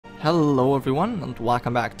Hello everyone and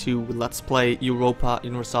welcome back to Let's Play Europa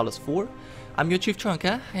Universalis 4. I'm your Chief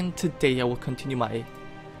Gironca and today I will continue my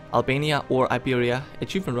Albania or Iberia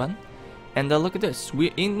achievement run. And look at this,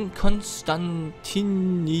 we're in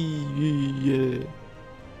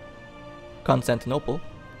Constantinople.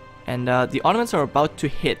 And the Ottomans are about to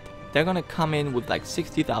hit. They're gonna come in with like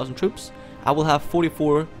 60,000 troops. I will have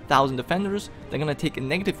 44,000 defenders. They're gonna take a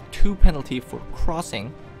 -2 penalty for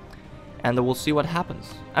crossing. And we'll see what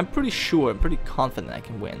happens. I'm pretty confident I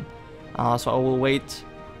can win. So I will wait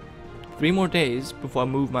 3 more days before I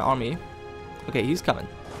move my army. Okay, he's coming.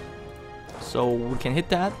 So we can hit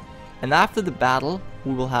that. And after the battle,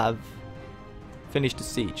 we will have finished the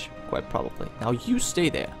siege, quite probably. Now you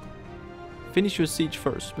stay there. Finish your siege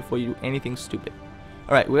first before you do anything stupid.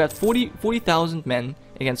 Alright, we got 40,000 men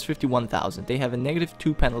against 51,000. They have a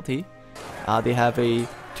 -2 penalty. They have a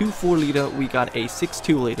 2-4 leader, we got a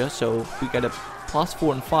 6-2 leader, so we get a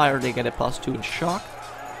 +4 in fire, they get a +2 in shock.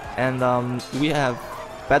 And we have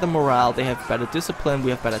better morale, they have better discipline, we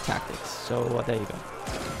have better tactics. So there you go.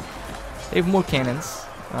 They have more cannons,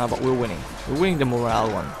 but we're winning. We're winning the morale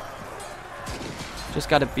one. Just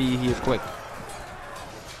gotta be here quick.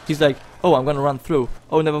 He's like, oh, I'm gonna run through.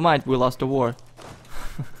 Oh, never mind, we lost the war.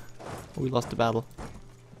 We lost the battle.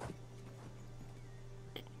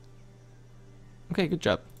 Okay, good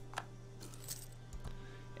job.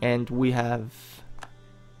 And we have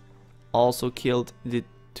also killed the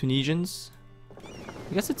Tunisians.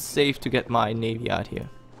 I guess it's safe to get my navy out here.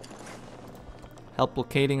 Help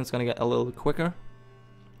blockading is gonna get a little bit quicker.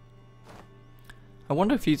 I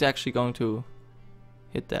wonder if he's actually going to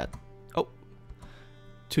hit that. Oh,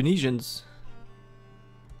 Tunisians.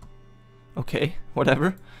 Okay,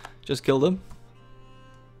 whatever. Just kill them.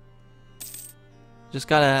 Just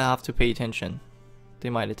gotta have to pay attention. They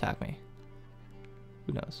might attack me.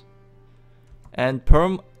 Who knows? And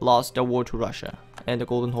Perm lost the war to Russia. And the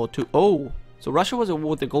Golden Horde too. Oh! So Russia was at war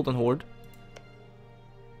with the Golden Horde.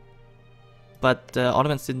 But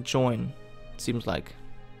Ottomans didn't join. It seems like.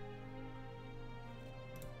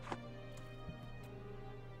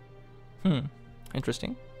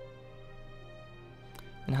 Interesting.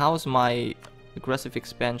 And how is my aggressive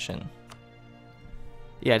expansion?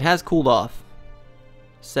 Yeah, it has cooled off.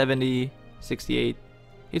 70, 68.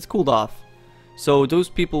 It's cooled off. So those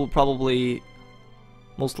people will probably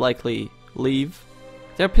most likely leave.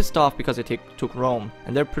 They're pissed off because they took Rome.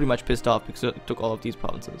 And they're pretty much pissed off because they took all of these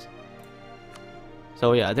provinces.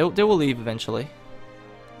 So yeah, they will leave eventually.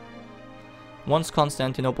 Once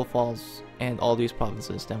Constantinople falls and all these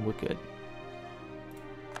provinces, then we're good.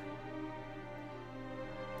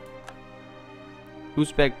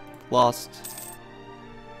 Uzbek lost.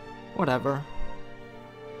 Whatever.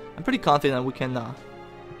 I'm pretty confident we can,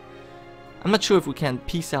 I'm not sure if we can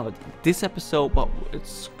peace out this episode, but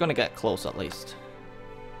it's gonna get close at least.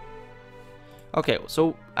 Okay,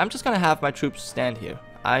 so I'm just gonna have my troops stand here.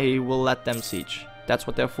 I will let them siege. That's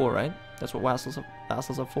what they're for, right? That's what vassals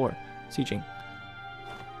are for. Sieging.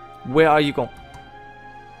 Where are you going?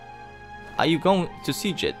 Are you going to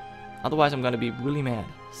siege it? Otherwise I'm gonna be really mad.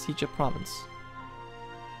 Siege a province.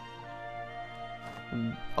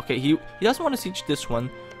 Okay, he doesn't want to siege this one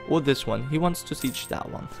or this one. He wants to siege that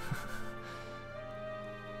one.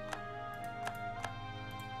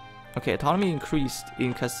 Okay, autonomy increased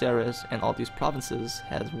in Caceres and all these provinces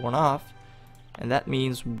has worn off. And that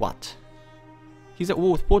means what? He's at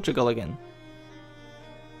war with Portugal again.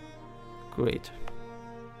 Great.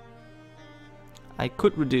 I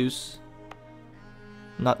could reduce.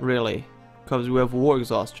 Not really. Because we have war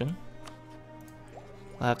exhaustion.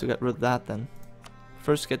 I have to get rid of that then.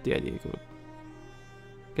 First get the idea group.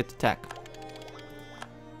 Get the tech.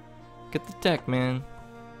 Get the tech, man.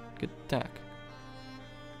 Get the tech.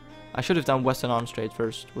 I should have done Western Arms Trade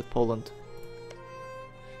first with Poland.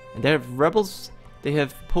 And they have rebels. They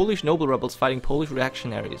have Polish noble rebels fighting Polish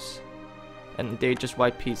reactionaries. And they just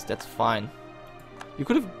white peace. That's fine. You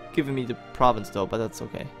could have given me the province though, but that's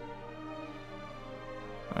okay.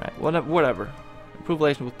 Alright, whatever. Improve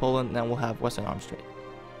relations with Poland, and then we'll have Western Arms Trade.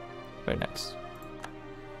 Very nice.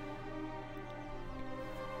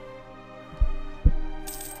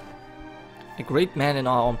 A great man in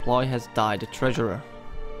our employ has died, the treasurer.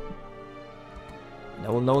 I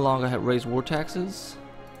will no longer raise war taxes.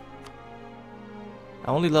 I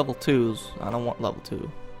only level 2s. I don't want level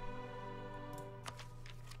 2.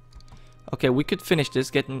 Okay, we could finish this,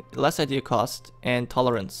 getting less idea cost and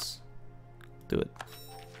tolerance. Do it.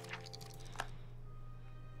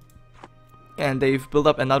 And they've built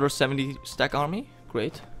up another 70 stack army.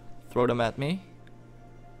 Great. Throw them at me.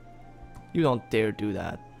 You don't dare do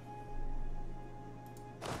that.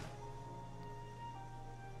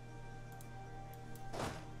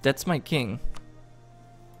 That's my king.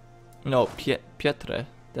 No, Pietre.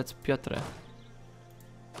 That's Pietre.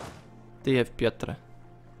 They have Pietre.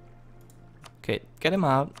 Okay, get him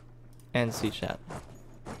out and siege that.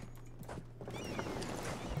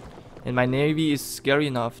 And my navy is scary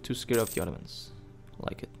enough to scare off the Ottomans. I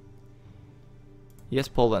like it. Yes,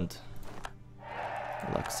 Poland.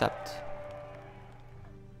 I'll accept.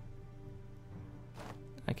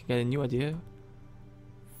 I can get a new idea.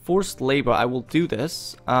 Forced labor. I will do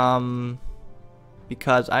this.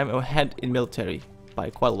 Because I'm ahead in military by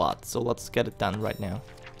quite a lot. So let's get it done right now.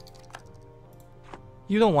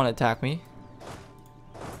 You don't want to attack me.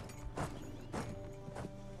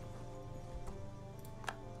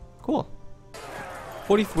 Cool.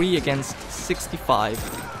 43 against 65.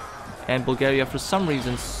 And Bulgaria, for some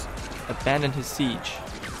reasons, abandoned his siege.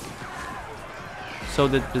 So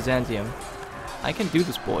did Byzantium. I can do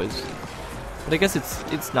this, boys. But I guess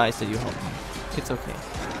it's nice that you help me. It's okay.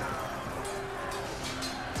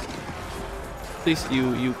 At least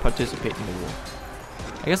you participate in the war.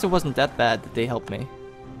 I guess it wasn't that bad that they helped me.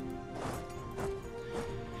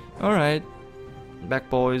 Alright. Back,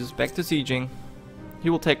 boys. Back to sieging. He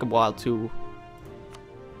will take a while to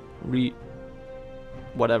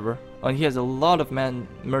whatever. Oh, and he has a lot of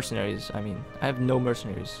mercenaries. I mean, I have no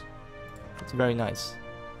mercenaries. It's very nice.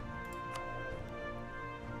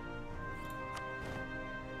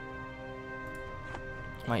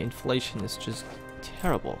 My inflation is just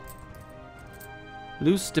terrible.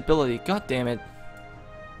 Lose stability. God damn it.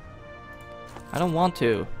 I don't want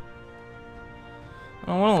to. I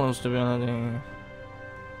don't want to lose stability.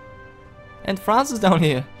 And France is down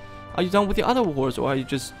here. Are you done with the other wars, or are you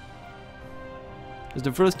just... It's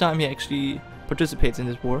the first time he actually participates in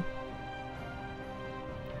this war.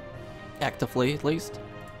 Actively, at least.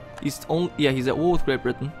 He's only... Yeah, he's at war with Great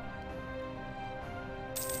Britain.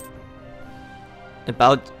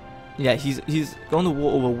 About... Yeah, he's going to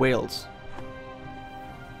war over Wales.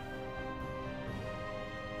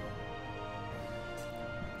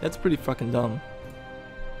 That's pretty fucking dumb.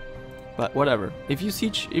 But whatever. If you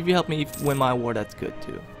help me win my war, that's good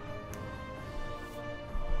too.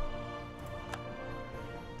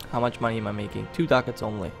 How much money am I making? 2 ducats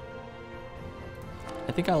only.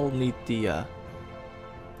 I think I'll need the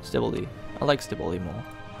stability. I like stability more.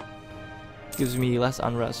 Gives me less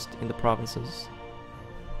unrest in the provinces.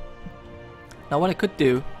 Now what I could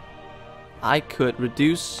do, I could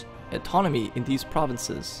reduce autonomy in these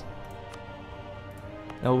provinces.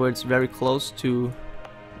 In other words, very close to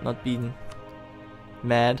not being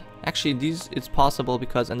mad. Actually, it's possible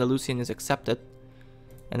because Andalusian is accepted,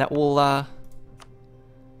 and that will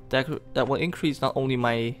that will increase not only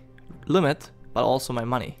my limit but also my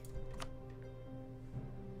money.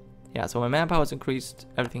 Yeah, so my manpower has increased,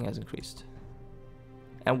 everything has increased,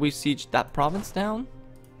 and we sieged that province down.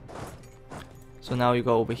 So now you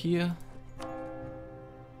go over here,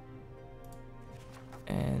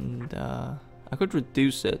 and I could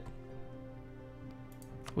reduce it.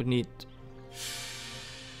 Would need...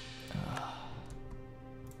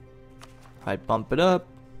 I bump it up.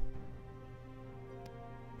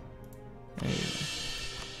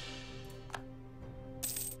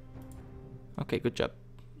 Okay, good job.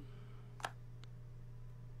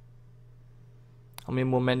 How many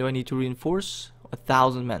more men do I need to reinforce?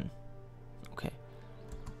 1,000 men. Okay.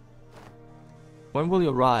 When will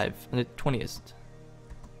you arrive? On the 20th.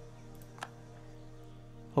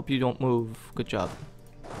 Hope you don't move. Good job.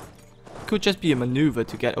 Could just be a maneuver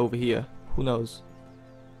to get over here. Who knows?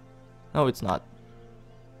 No, it's not.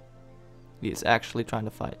 He is actually trying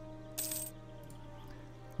to fight.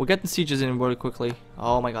 We're getting sieges in very quickly.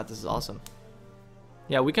 Oh my god, this is awesome.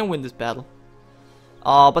 Yeah, we can win this battle.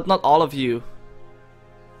 But not all of you.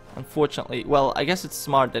 Unfortunately. Well, I guess it's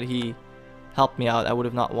smart that he helped me out. I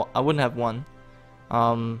wouldn't have won.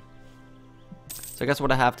 So I guess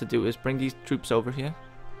what I have to do is bring these troops over here.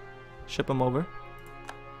 Ship them over.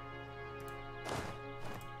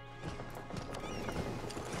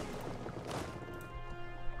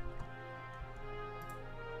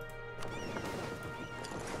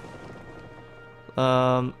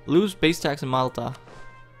 Lose base tax in Malta.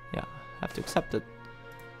 Yeah, have to accept it.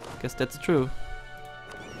 Guess that's true.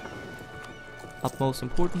 Utmost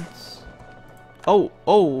importance. Oh,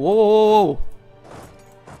 whoa, whoa, whoa, whoa.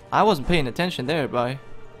 I wasn't paying attention there, bye.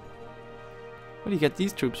 Where do you get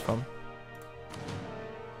these troops from?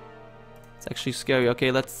 It's actually scary.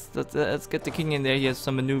 Okay, let's get the king in there. He has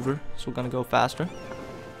some maneuver, so we're gonna go faster.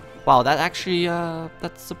 Wow, that actually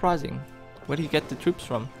that's surprising. Where do you get the troops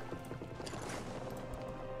from?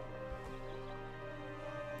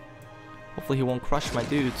 Hopefully he won't crush my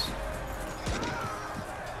dudes.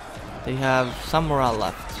 They have some morale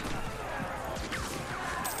left.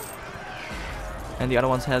 And the other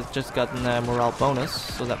ones has just gotten a morale bonus,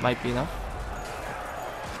 so that might be enough.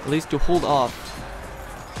 At least to hold off.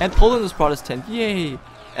 And Poland is Protestant, yay!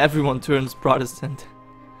 Everyone turns Protestant.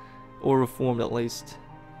 Or Reformed at least.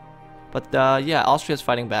 But yeah, Austria's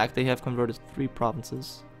fighting back. They have converted 3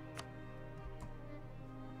 provinces.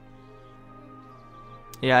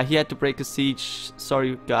 Yeah, he had to break a siege.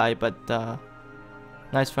 Sorry, guy, but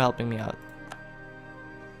nice for helping me out.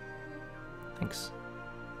 Thanks.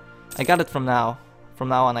 I got it from now. From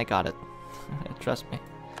now on, I got it. Trust me.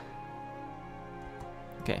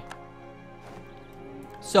 Okay.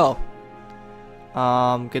 So,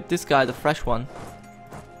 get this guy, the fresh one.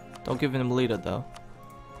 Don't give him a leader, though.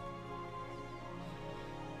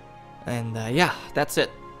 And yeah, that's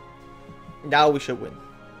it. Now we should win.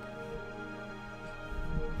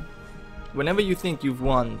 Whenever you think you've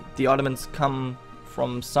won, the Ottomans come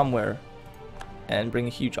from somewhere and bring a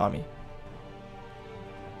huge army.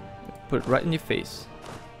 Put it right in your face.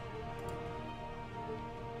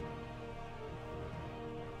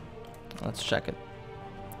 Let's check it.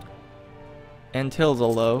 Antilles are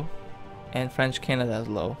low, and French Canada is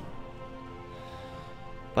low.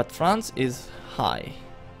 But France is high.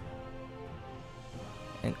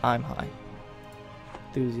 And I'm high.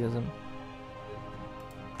 Enthusiasm.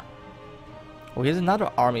 Oh, here's another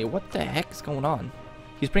army. What the heck is going on?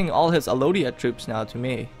 He's bringing all his Alodia troops now to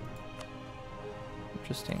me.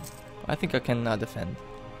 Interesting. I think I can defend.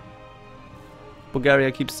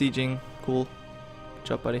 Bulgaria keeps sieging. Cool. Good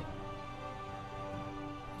job, buddy.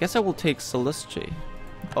 Guess I will take Salisci.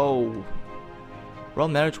 Oh. Royal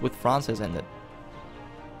marriage with France has ended.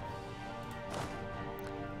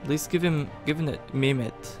 At least give it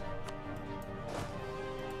Mehmet.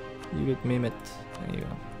 You get Mehmet. There you go.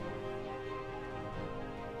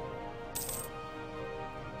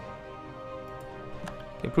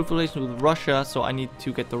 Improve relations with Russia, so I need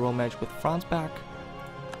to get the royal marriage with France back.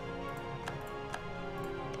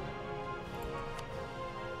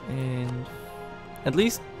 And at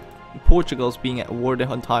least Portugal's being at war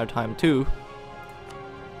the entire time too.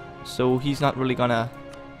 So he's not really gonna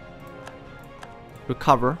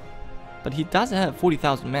recover. But he does have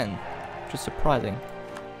 40,000 men, which is surprising.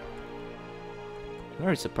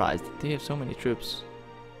 Very surprised. They have so many troops.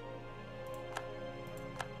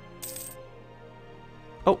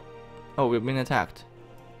 Oh, we've been attacked.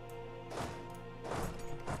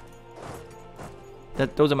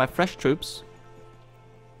 Those are my fresh troops.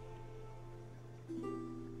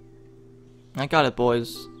 I got it,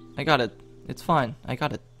 boys. I got it. It's fine. I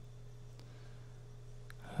got it.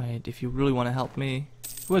 Alright, if you really want to help me.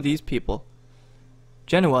 Who are these people?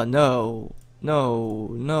 Genoa, no. No,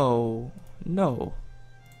 no, no.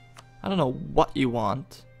 I don't know what you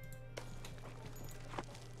want.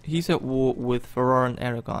 He's at war with Ferrara and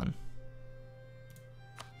Aragon.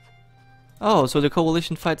 Oh, so the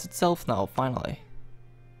coalition fights itself now, finally.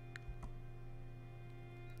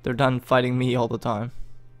 They're done fighting me all the time.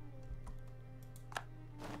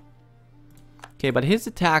 Okay, but his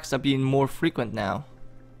attacks are being more frequent now.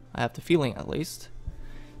 I have the feeling, at least.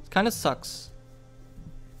 It kind of sucks.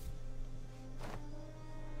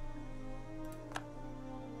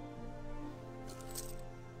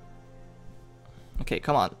 Okay,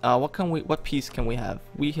 come on. What peace can we have?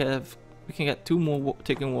 We can get 2 more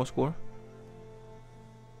taking war score.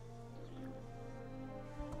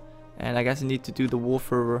 And I guess I need to do the war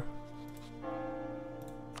fervor.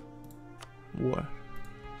 War.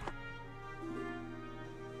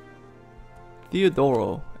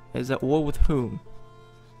 Theodoro is at war with whom?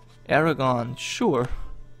 Aragon, sure.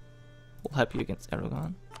 We'll help you against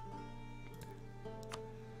Aragon.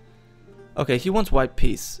 Okay, he wants white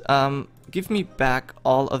peace. Give me back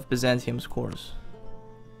all of Byzantium's cores.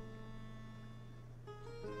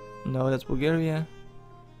 No, that's Bulgaria.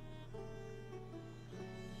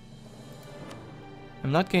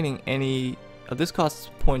 I'm not gaining any... Oh, this costs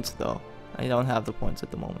points though. I don't have the points at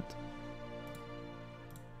the moment.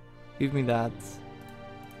 Give me that.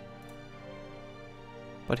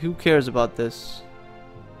 But who cares about this?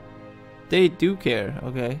 They do care,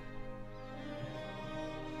 okay.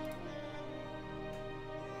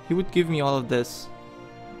 He would give me all of this,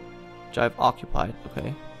 which I've occupied,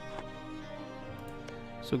 okay.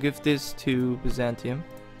 So give this to Byzantium.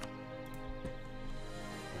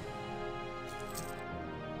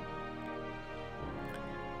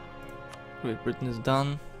 Great Britain is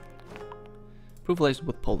done. Improve relations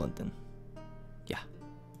with Poland then. Yeah.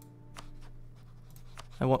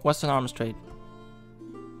 I want Western arms trade.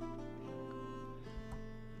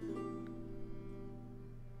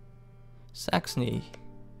 Saxony.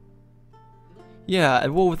 Yeah,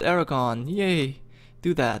 at war with Aragon. Yay.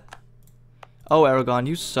 Do that. Oh, Aragon,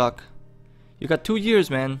 you suck. You got 2 years,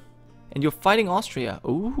 man. And you're fighting Austria.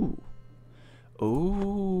 Ooh.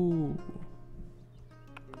 Ooh.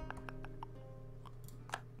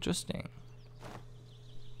 Interesting.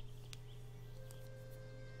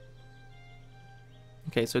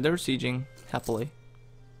 Okay, so they're sieging happily.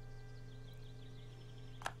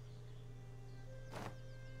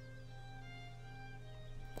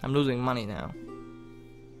 I'm losing money now.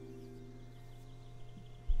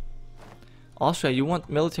 Austria, you want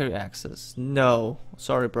military access? No.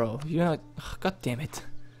 Sorry, bro. You're not... Ugh, God damn it.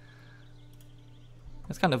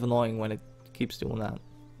 It's kind of annoying when it keeps doing that.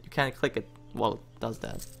 You can't click it while it does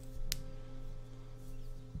that.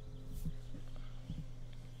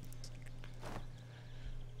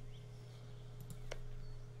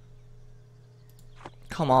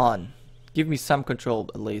 Come on. Give me some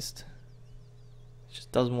control at least. It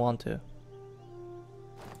just doesn't want to.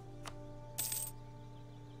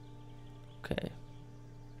 Okay.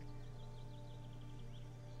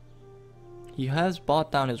 He has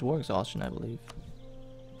bought down his war exhaustion, I believe.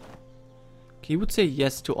 Okay, he would say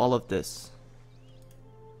yes to all of this.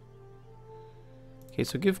 Okay,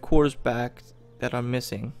 so give cores back that are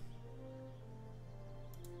missing.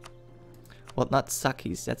 Well, not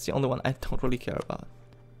Sakis. That's the only one I don't really care about.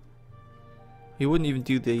 He wouldn't even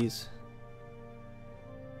do these.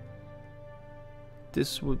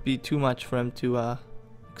 This would be too much for him to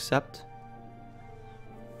accept.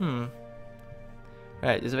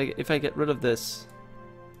 Right, if I get rid of this.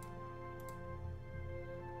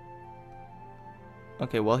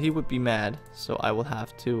 Okay, well he would be mad, so I will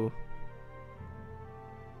have to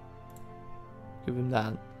give him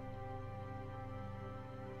that.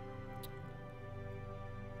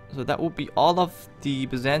 So that will be all of the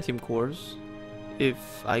Byzantium cores,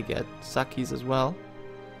 if I get Sakis as well.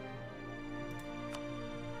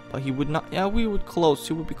 But he would not, yeah, he would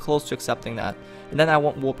be close to accepting that. And then I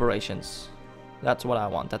want war operations. That's what I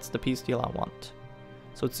want, that's the peace deal I want.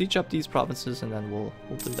 So siege up these provinces and then we'll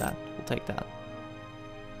do that, we'll take that.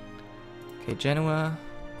 Okay, Genoa.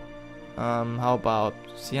 How about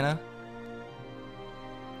Siena?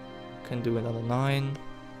 Can do another 9.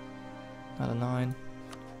 Another 9.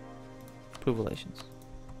 Improve relations.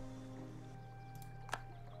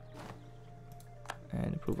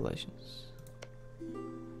 And improve relations.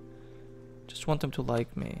 Just want them to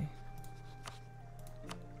like me.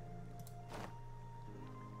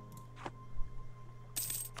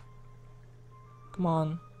 Come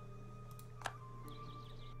on.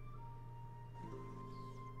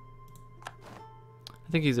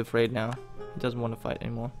 I think he's afraid now. He doesn't want to fight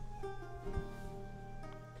anymore.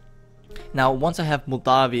 Now, once I have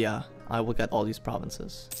Moldavia, I will get all these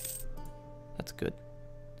provinces. That's good.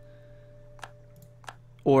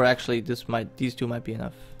 Or actually, these two might be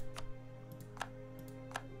enough.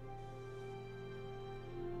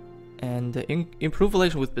 And improve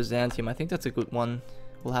relation with Byzantium. I think that's a good one.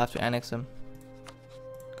 We'll have to annex him.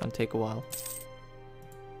 Gonna take a while.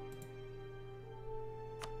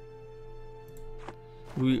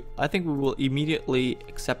 I think we will immediately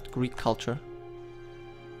accept Greek culture.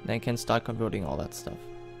 Then can start converting all that stuff.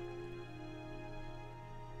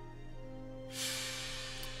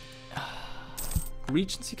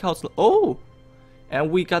 Regency Council. Oh!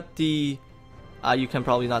 And we got the... you can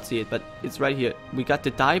probably not see it, but it's right here. We got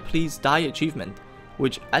the Die Please Die achievement.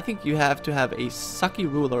 Which I think you have to have a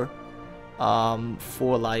sucky ruler.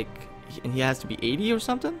 For like... And he has to be 80 or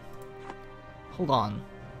something? Hold on.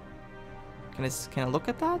 Can I look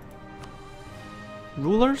at that?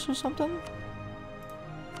 Rulers or something?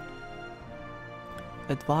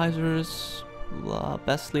 Advisors,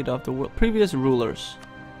 best leader of the world, previous rulers.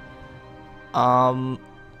 So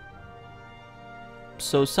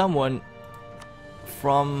someone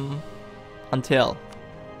from until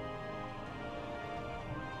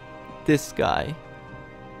this guy,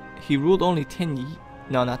 he ruled only 10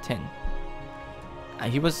 no, not 10.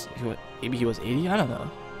 Maybe he was 80, I don't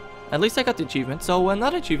know. At least I got the achievement, so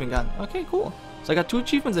another achievement got. Okay, cool. So I got 2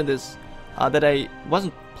 achievements in this that I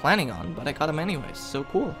wasn't planning on, but I got them anyways. So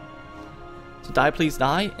cool. So Die Please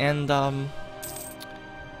Die, and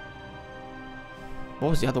what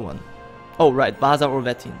was the other one? Oh right, Baza or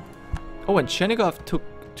Vetin. Oh, and Chernigov took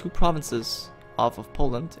 2 provinces off of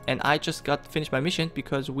Poland, and I just got finished my mission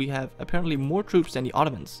because we have apparently more troops than the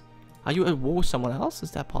Ottomans. Are you at war with someone else?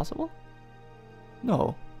 Is that possible?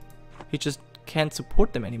 No. He just can't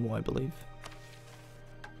support them anymore, I believe.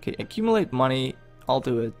 Okay, accumulate money. I'll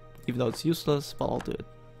do it. Even though it's useless, but I'll do it.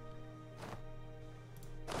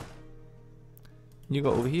 You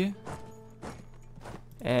go over here.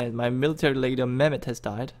 And my military leader Mehmet has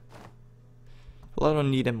died. Well, I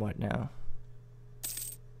don't need them right now.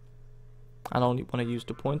 I don't want to use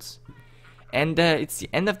the points. And it's the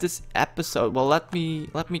end of this episode. Well, let me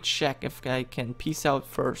check if I can peace out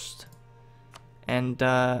first. And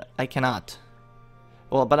I cannot.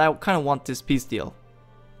 Well, but I kind of want this peace deal.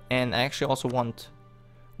 And I actually also want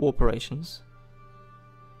war operations.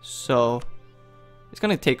 So it's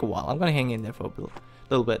gonna take a while. I'm gonna hang in there for a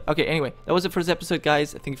little bit. Okay, anyway, that was the first episode,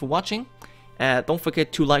 guys. Thank you for watching. Don't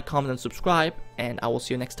forget to like, comment, and subscribe. And I will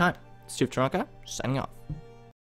see you next time. Chief Gironca, signing off.